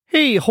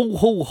Hey, ho,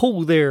 ho,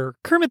 ho there.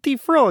 Kermit the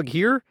Frog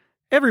here.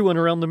 Everyone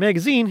around the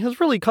magazine has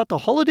really caught the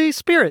holiday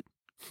spirit.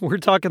 We're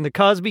talking the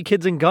Cosby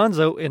Kids and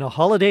Gonzo in a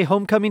holiday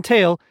homecoming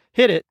tale.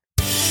 Hit it.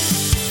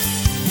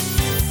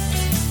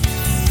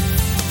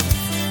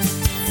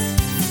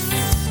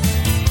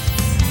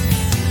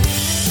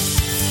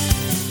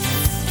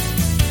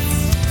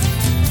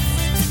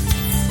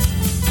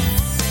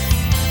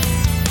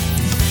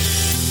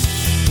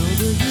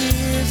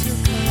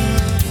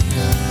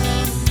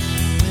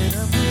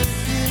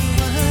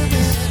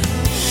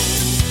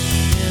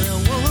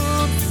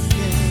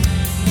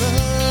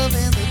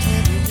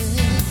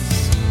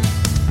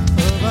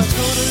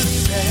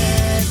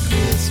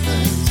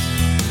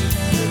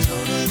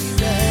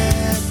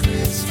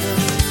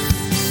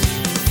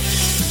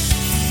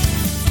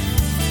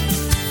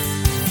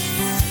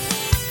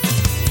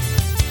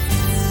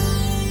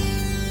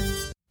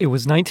 It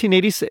was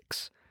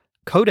 1986.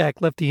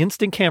 Kodak left the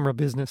instant camera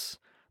business.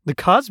 The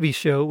Cosby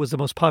Show was the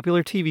most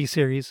popular TV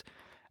series.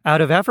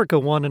 Out of Africa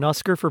won an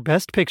Oscar for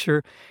Best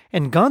Picture,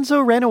 and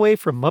Gonzo ran away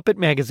from Muppet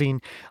Magazine.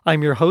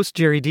 I'm your host,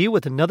 Jerry D,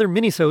 with another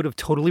minisode of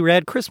Totally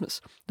Rad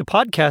Christmas, the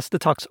podcast that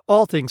talks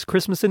all things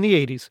Christmas in the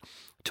 80s.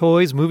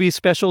 Toys, movies,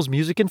 specials,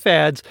 music, and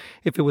fads.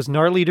 If it was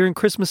gnarly during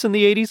Christmas in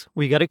the 80s,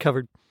 we got it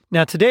covered.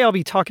 Now today I'll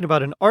be talking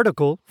about an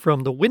article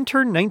from the winter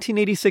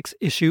 1986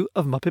 issue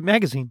of Muppet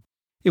Magazine.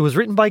 It was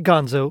written by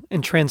Gonzo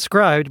and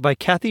transcribed by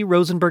Kathy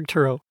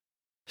Rosenberg-Turo.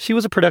 She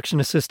was a production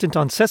assistant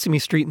on Sesame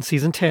Street in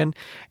Season 10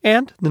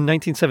 and the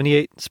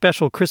 1978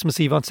 special Christmas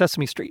Eve on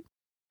Sesame Street.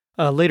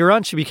 Later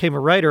on, she became a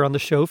writer on the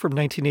show from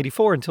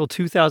 1984 until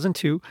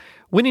 2002,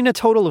 winning a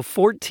total of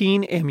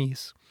 14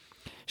 Emmys.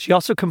 She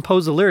also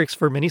composed the lyrics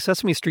for many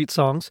Sesame Street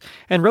songs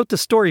and wrote the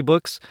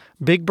storybooks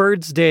Big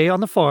Bird's Day on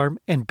the Farm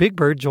and Big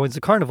Bird Joins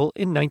the Carnival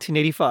in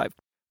 1985,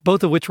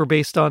 both of which were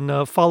based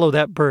on Follow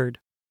That Bird.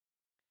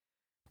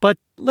 But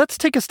let's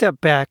take a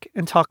step back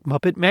and talk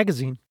Muppet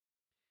Magazine.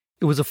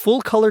 It was a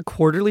full-color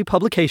quarterly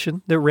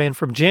publication that ran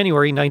from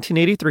January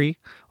 1983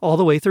 all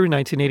the way through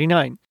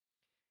 1989.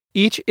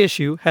 Each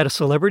issue had a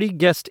celebrity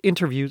guest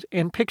interviews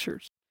and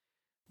pictures.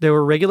 There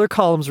were regular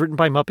columns written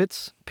by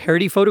Muppets,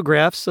 parody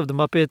photographs of the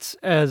Muppets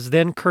as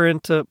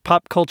then-current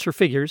pop culture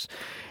figures,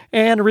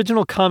 and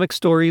original comic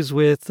stories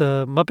with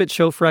Muppet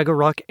Show, Fraggle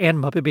Rock, and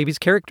Muppet Babies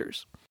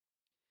characters.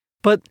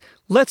 But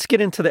let's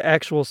get into the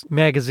actual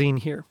magazine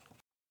here.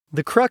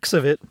 The crux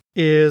of it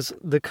is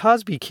the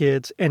Cosby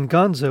Kids and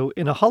Gonzo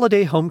in a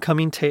holiday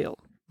homecoming tale.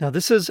 Now,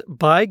 this is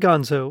by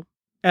Gonzo,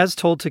 as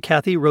told to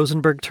Kathy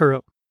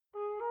Rosenberg-Turo.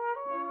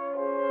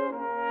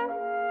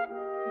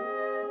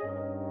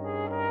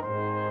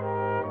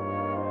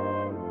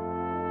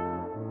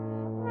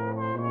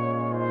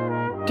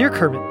 Dear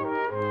Kermit,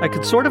 I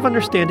could sort of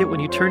understand it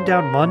when you turned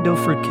down Mondo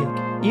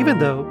Fruitcake, even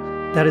though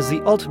that is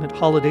the ultimate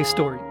holiday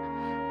story.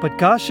 But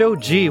gosh, oh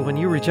gee, when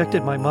you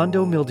rejected my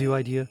Mondo Mildew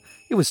idea,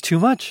 it was too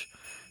much.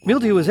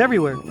 Mildew is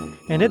everywhere,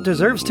 and it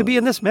deserves to be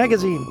in this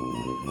magazine.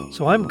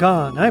 So I'm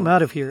gone, I'm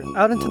out of here,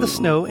 out into the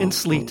snow and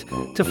sleet,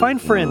 to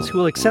find friends who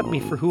will accept me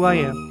for who I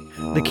am.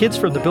 The kids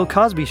from the Bill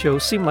Cosby Show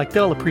seem like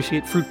they'll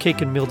appreciate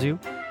fruitcake and mildew.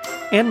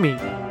 And me.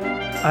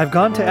 I've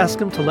gone to ask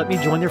them to let me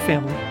join their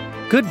family.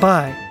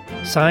 Goodbye.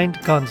 Signed,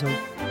 Gonzo.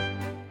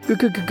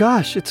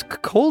 Gosh, it's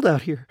cold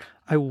out here.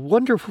 I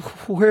wonder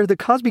where the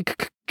Cosby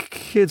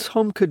Kids'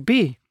 home could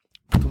be.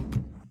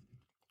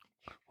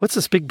 What's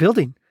this big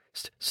building?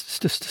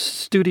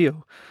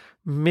 Studio.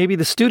 Maybe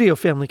the studio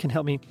family can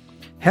help me.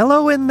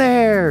 Hello in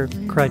there,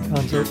 cried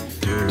Gonzo.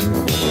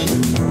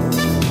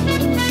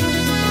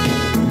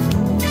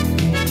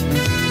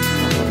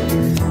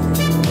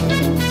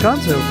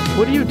 Gonzo,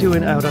 what are you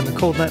doing out on a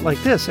cold night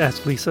like this?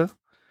 Asked Lisa.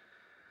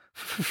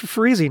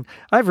 Freezing.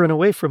 I've run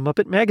away from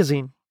Muppet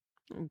Magazine.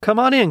 Come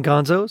on in,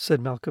 Gonzo, said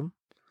Malcolm.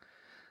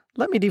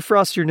 Let me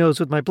defrost your nose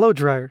with my blow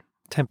dryer,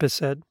 Tempest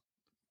said.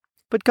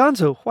 But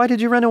Gonzo, why did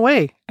you run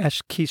away?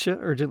 Asked Keisha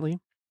urgently.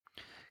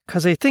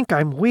 'Cause they think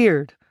I'm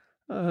weird.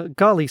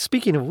 Golly,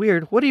 speaking of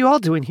weird, what are you all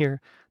doing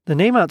here? The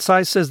name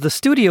outside says the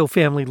studio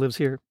family lives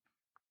here.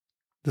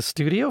 The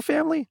studio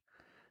family?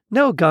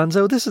 No,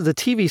 Gonzo, this is the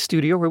TV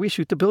studio where we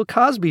shoot the Bill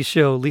Cosby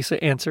Show,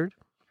 Lisa answered.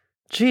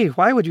 Gee,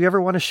 why would you ever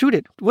want to shoot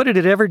it? What did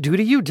it ever do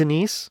to you,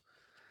 Denise?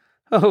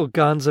 Oh,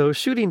 Gonzo,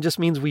 shooting just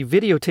means we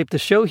videotape the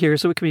show here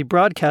so it can be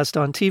broadcast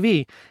on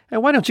TV.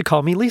 And why don't you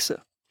call me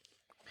Lisa?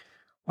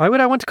 Why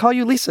would I want to call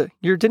you Lisa?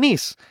 You're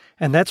Denise.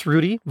 And that's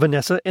Rudy,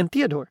 Vanessa, and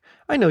Theodore.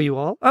 I know you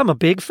all. I'm a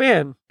big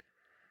fan.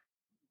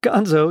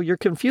 Gonzo, you're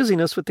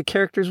confusing us with the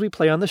characters we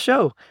play on the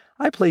show.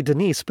 I play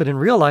Denise, but in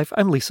real life,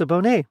 I'm Lisa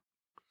Bonet.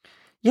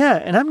 Yeah,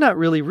 and I'm not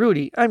really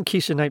Rudy. I'm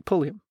Keisha Knight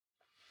Pulliam.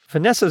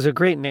 Vanessa's a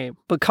great name,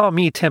 but call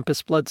me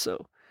Tempest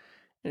Bloodsoe.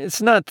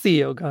 It's not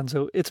Theo,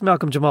 Gonzo. It's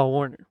Malcolm Jamal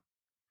Warner.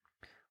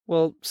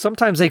 Well,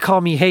 sometimes they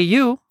call me Hey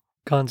You,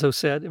 Gonzo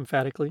said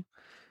emphatically.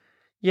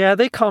 Yeah,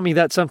 they call me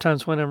that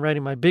sometimes when I'm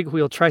riding my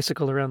big-wheel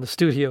tricycle around the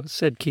studio,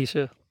 said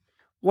Keisha.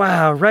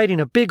 Wow, riding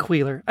a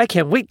big-wheeler. I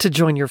can't wait to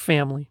join your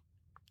family.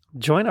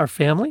 Join our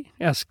family?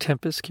 Asked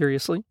Tempest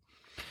curiously.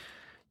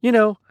 You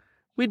know,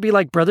 we'd be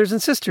like brothers and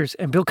sisters,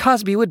 and Bill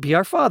Cosby would be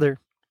our father.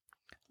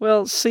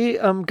 Well, see,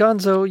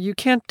 Gonzo, you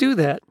can't do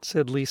that,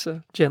 said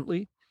Lisa,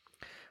 gently.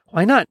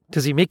 Why not?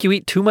 Does he make you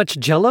eat too much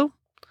Jell-O?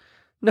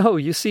 No,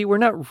 you see, we're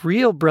not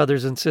real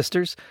brothers and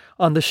sisters.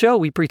 On the show,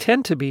 we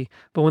pretend to be,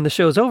 but when the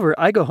show's over,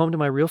 I go home to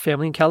my real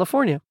family in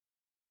California.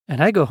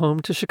 And I go home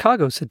to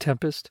Chicago, said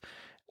Tempest.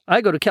 I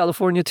go to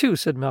California too,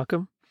 said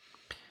Malcolm.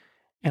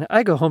 And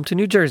I go home to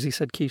New Jersey,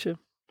 said Keisha.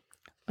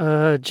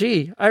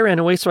 Gee, I ran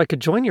away so I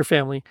could join your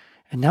family,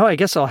 and now I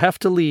guess I'll have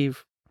to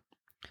leave.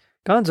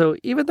 Gonzo,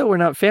 even though we're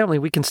not family,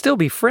 we can still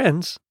be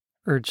friends,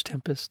 urged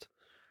Tempest.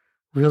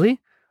 Really?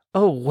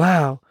 Oh,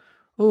 wow.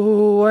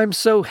 Oh, I'm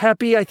so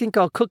happy. I think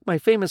I'll cook my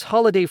famous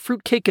holiday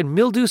fruitcake and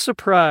mildew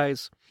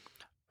surprise.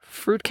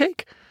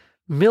 Fruitcake?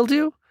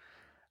 Mildew?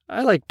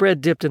 I like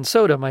bread dipped in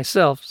soda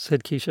myself,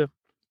 said Keisha.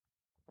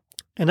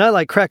 And I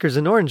like crackers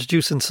and orange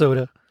juice and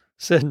soda,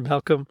 said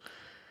Malcolm.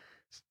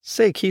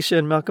 Say, Keisha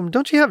and Malcolm,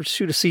 don't you have to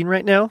shoot a scene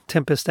right now?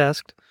 Tempest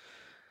asked.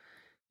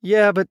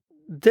 Yeah, but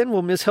then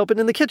we'll miss helping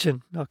in the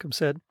kitchen, Malcolm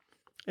said.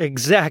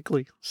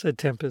 Exactly, said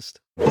Tempest.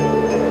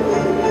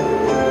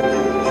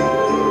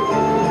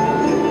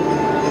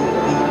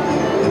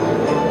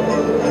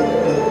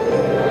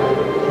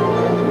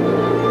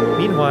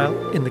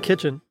 Meanwhile, in the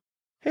kitchen.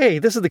 Hey,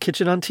 this is the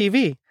kitchen on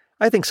TV.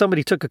 I think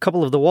somebody took a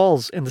couple of the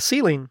walls and the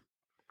ceiling.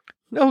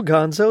 No,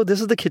 Gonzo, this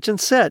is the kitchen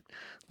set.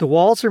 The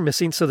walls are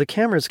missing so the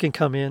cameras can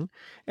come in,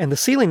 and the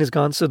ceiling is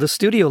gone so the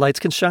studio lights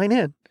can shine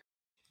in.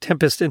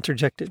 Tempest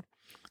interjected.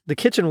 The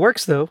kitchen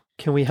works, though.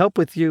 Can we help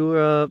with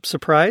you,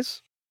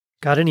 surprise?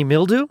 Got any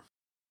mildew?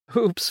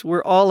 Oops,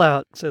 we're all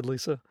out, said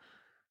Lisa.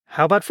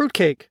 How about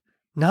fruitcake?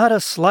 Not a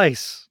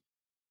slice.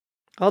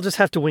 I'll just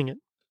have to wing it.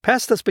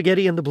 Pass the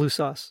spaghetti and the blue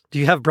sauce. Do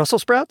you have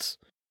Brussels sprouts?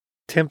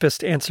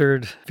 Tempest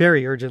answered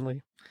very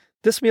urgently.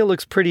 This meal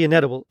looks pretty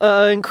inedible.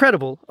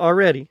 Incredible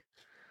already.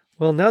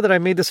 Well, now that I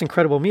made this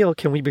incredible meal,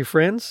 can we be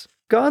friends?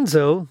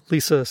 Gonzo,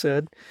 Lisa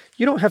said,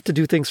 you don't have to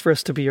do things for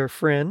us to be your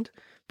friend.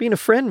 Being a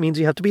friend means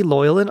you have to be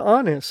loyal and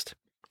honest.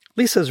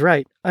 Lisa's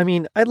right. I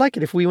mean, I'd like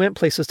it if we went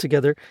places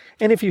together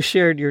and if you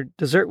shared your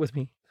dessert with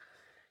me.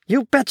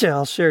 You betcha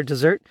I'll share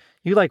dessert.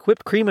 You like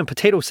whipped cream and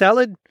potato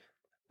salad?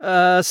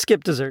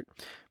 Skip dessert.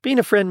 Being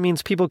a friend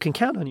means people can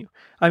count on you.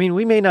 I mean,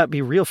 we may not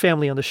be real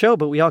family on the show,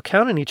 but we all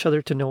count on each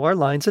other to know our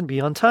lines and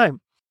be on time.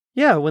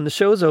 Yeah, when the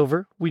show's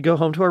over, we go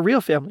home to our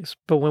real families.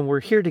 But when we're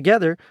here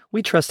together,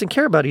 we trust and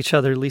care about each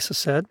other, Lisa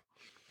said.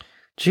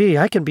 Gee,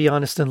 I can be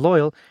honest and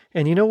loyal.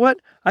 And you know what?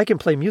 I can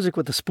play music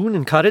with a spoon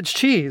and cottage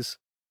cheese.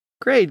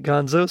 Great,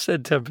 Gonzo,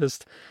 said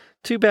Tempest.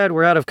 Too bad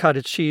we're out of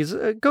cottage cheese.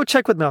 Go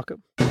check with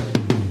Malcolm.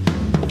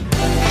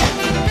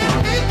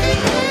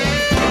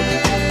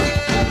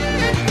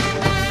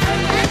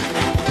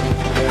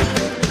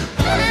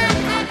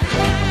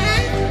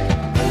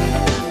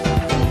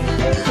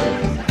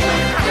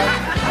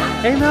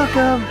 Hey,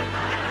 Malcolm.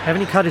 Have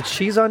any cottage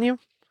cheese on you?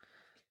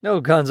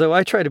 No, Gonzo,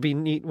 I try to be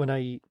neat when I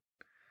eat.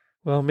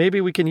 Well, maybe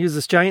we can use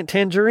this giant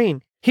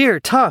tangerine. Here,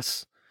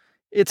 toss.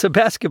 It's a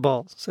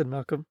basketball, said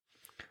Malcolm.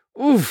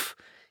 Oof.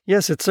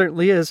 Yes, it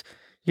certainly is.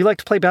 You like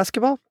to play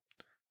basketball?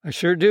 I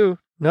sure do.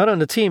 Not on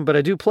the team, but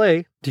I do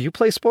play. Do you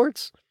play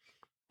sports?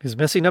 Is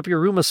messing up your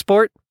room a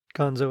sport?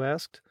 Gonzo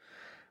asked.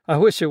 I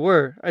wish it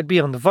were. I'd be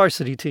on the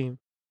varsity team.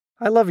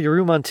 I love your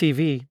room on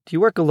TV. Do you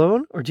work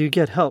alone, or do you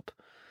get help?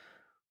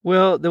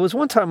 Well, there was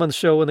one time on the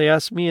show when they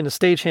asked me and a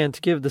stagehand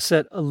to give the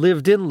set a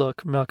lived-in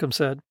look, Malcolm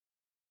said.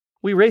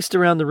 We raced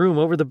around the room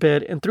over the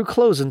bed and threw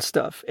clothes and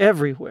stuff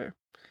everywhere.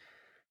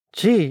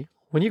 Gee,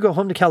 when you go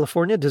home to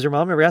California, does your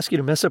mom ever ask you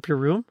to mess up your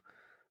room?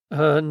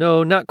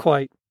 No, not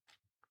quite.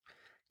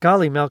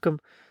 Golly, Malcolm,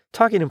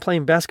 talking and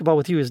playing basketball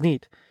with you is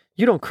neat.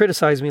 You don't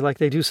criticize me like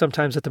they do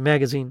sometimes at the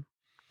magazine.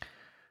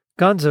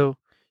 Gonzo,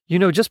 you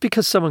know, just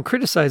because someone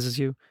criticizes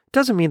you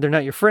doesn't mean they're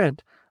not your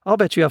friend. I'll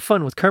bet you have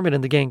fun with Kermit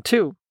and the gang,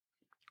 too.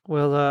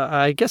 Well,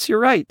 I guess you're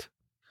right.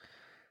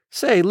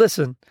 Say,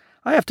 listen,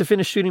 I have to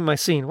finish shooting my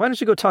scene. Why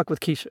don't you go talk with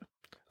Keisha?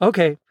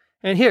 Okay,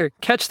 and here,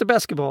 catch the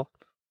basketball.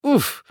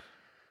 Oof,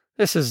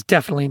 this is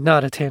definitely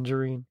not a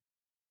tangerine.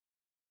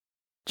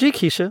 Gee,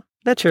 Keisha,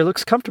 that chair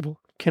looks comfortable.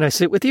 Can I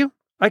sit with you?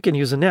 I can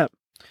use a nap.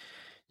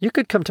 You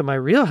could come to my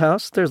real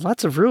house. There's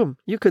lots of room.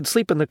 You could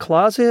sleep in the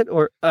closet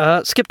or,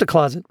 skip the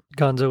closet,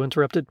 Gonzo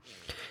interrupted.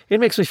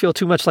 It makes me feel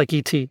too much like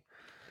E.T.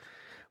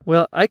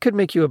 Well, I could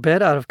make you a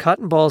bed out of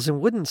cotton balls and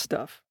wooden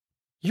stuff.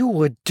 You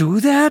would do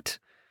that?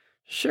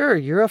 Sure,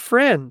 you're a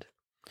friend.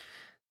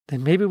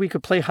 Then maybe we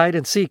could play hide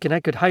and seek and I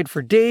could hide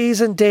for days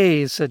and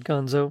days, said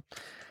Gonzo.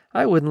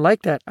 I wouldn't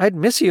like that. I'd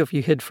miss you if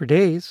you hid for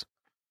days.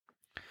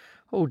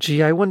 Oh,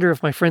 gee, I wonder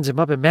if my friends at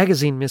Muppet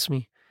Magazine miss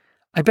me.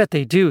 I bet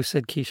they do,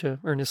 said Keisha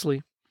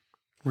earnestly.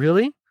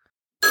 Really?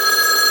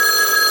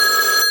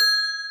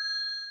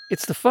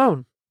 It's the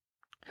phone.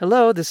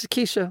 Hello, this is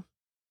Keisha.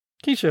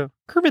 Keisha,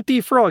 Kermit the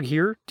Frog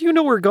here. Do you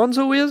know where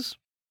Gonzo is?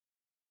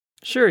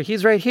 Sure,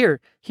 he's right here.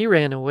 He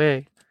ran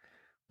away.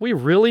 We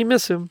really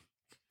miss him.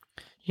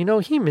 You know,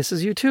 he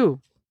misses you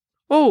too.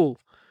 Oh,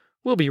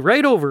 we'll be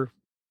right over.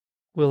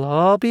 We'll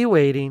all be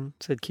waiting,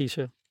 said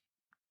Keisha.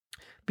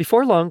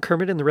 Before long,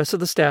 Kermit and the rest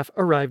of the staff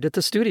arrived at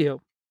the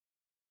studio.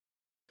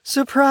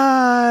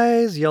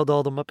 Surprise! Yelled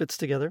all the Muppets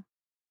together.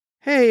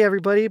 Hey,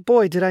 everybody.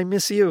 Boy, did I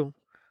miss you.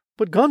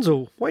 But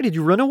Gonzo, why did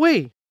you run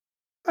away?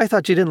 I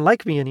thought you didn't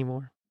like me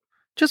anymore.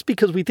 Just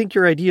because we think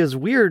your idea is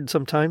weird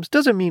sometimes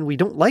doesn't mean we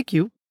don't like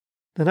you.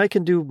 Then I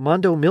can do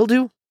Mondo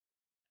Mildew?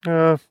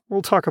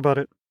 We'll talk about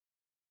it.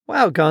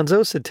 Wow,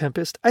 Gonzo, said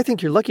Tempest. I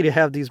think you're lucky to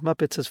have these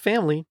Muppets as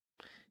family.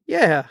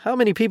 Yeah, how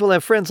many people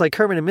have friends like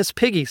Kermit and Miss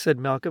Piggy, said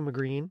Malcolm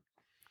agreeing.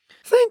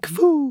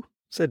 Thankful,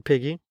 said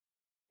Piggy.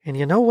 And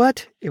you know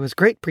what? It was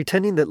great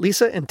pretending that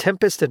Lisa and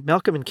Tempest and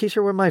Malcolm and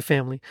Keisha were my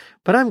family,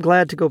 but I'm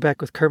glad to go back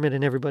with Kermit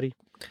and everybody.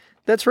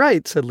 That's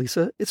right, said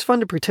Lisa. It's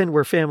fun to pretend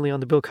we're family on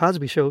the Bill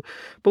Cosby Show,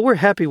 but we're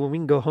happy when we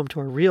can go home to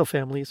our real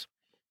families.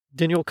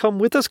 Then you'll come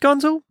with us,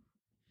 Gonzo?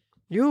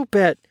 You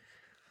bet.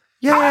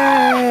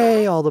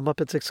 Yay! All the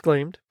Muppets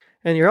exclaimed.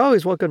 And you're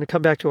always welcome to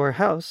come back to our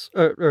house,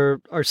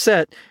 or our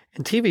set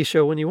and TV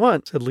show when you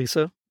want, said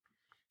Lisa.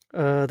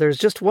 There's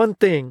just one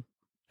thing,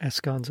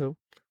 asked Gonzo.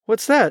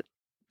 What's that?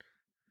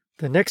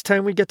 The next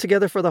time we get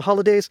together for the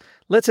holidays,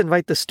 let's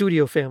invite the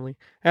studio family.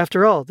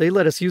 After all, they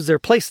let us use their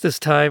place this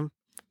time.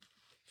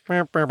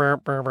 Now,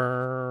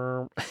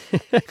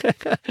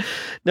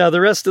 the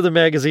rest of the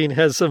magazine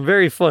has some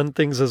very fun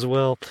things as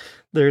well.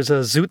 There's a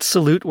Zoot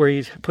Salute where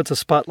he puts a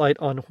spotlight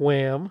on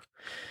Wham.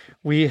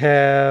 We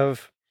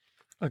have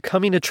a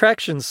coming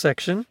attractions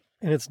section,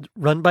 and it's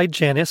run by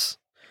Janice,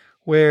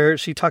 where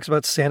she talks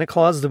about Santa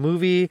Claus, the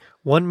movie,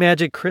 One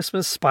Magic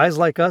Christmas, Spies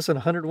Like Us, and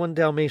 101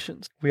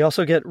 Dalmatians. We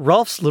also get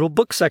Ralph's little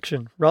book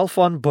section, Ralph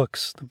on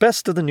Books, the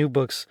best of the new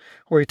books,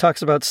 where he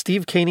talks about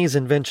Steve Caney's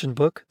invention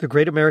book, The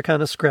Great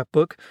Americana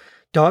Scrapbook,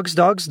 Dogs,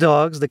 Dogs,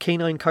 Dogs, the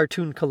Canine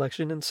Cartoon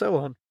Collection, and so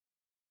on.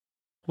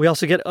 We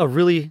also get a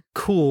really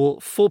cool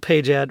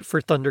full-page ad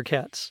for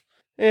Thundercats.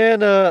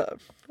 And a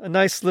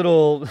nice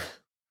little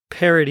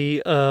parody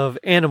of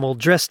Animal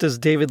dressed as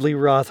David Lee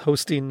Roth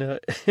hosting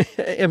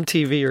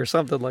MTV or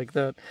something like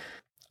that.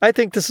 I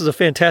think this is a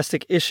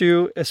fantastic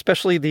issue,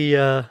 especially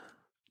the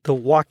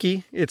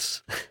Walkie.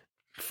 It's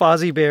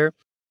Fozzie Bear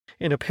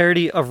in a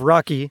parody of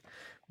Rocky,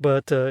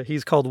 but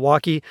he's called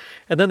Walkie.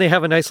 And then they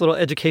have a nice little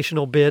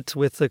educational bit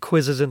with the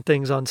quizzes and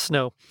things on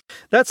snow.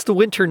 That's the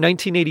winter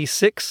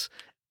 1986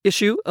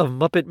 issue of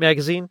Muppet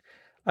Magazine.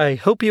 I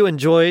hope you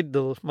enjoyed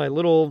my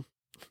little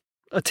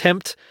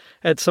attempt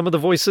at some of the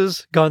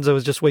voices. Gonzo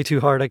is just way too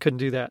hard. I couldn't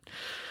do that.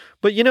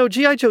 But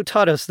G.I. Joe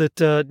taught us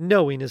that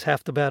knowing is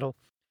half the battle.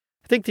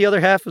 I think the other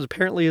half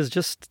is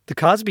just the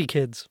Cosby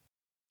Kids.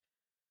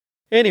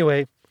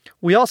 Anyway,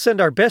 we all send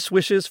our best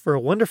wishes for a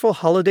wonderful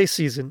holiday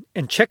season,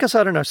 and check us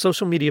out on our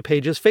social media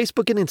pages,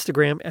 Facebook and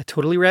Instagram at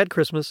Totally Rad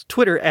Christmas,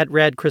 Twitter at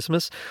Rad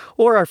Christmas,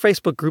 or our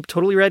Facebook group,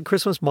 Totally Rad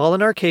Christmas Mall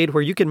and Arcade,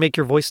 where you can make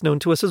your voice known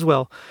to us as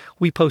well.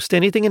 We post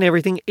anything and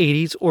everything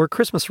 80s or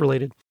Christmas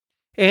related.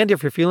 And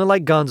if you're feeling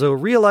like Gonzo,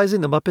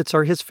 realizing the Muppets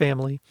are his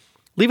family,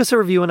 leave us a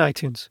review on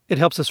iTunes. It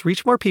helps us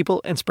reach more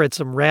people and spread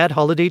some rad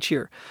holiday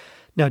cheer.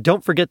 Now,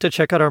 don't forget to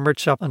check out our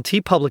merch shop on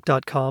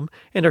tpublic.com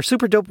and our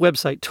super dope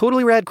website,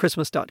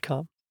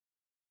 totallyradchristmas.com.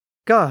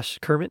 Gosh,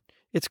 Kermit,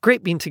 it's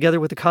great being together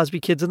with the Cosby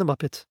Kids and the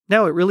Muppets.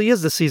 Now it really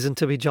is the season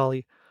to be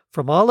jolly.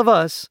 From all of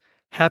us,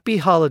 happy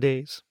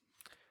holidays.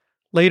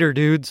 Later,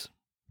 dudes.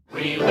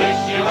 We wish you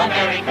a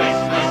Merry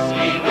Christmas.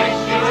 We wish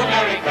you a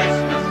Merry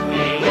Christmas.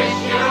 We wish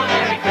you a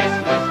Merry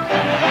Christmas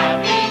and a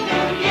Happy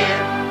New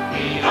Year.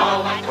 We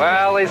all want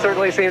Well, they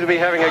certainly seem to be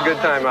having a good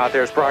time out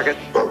there, Sprocket.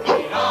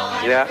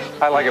 Yeah,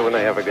 I like it when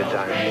they have a good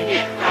time.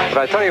 But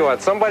I tell you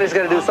what, somebody's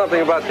got to do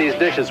something about these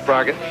dishes,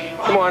 Sprocket.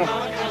 Come on.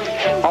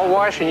 I'll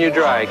wash and you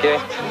dry, okay?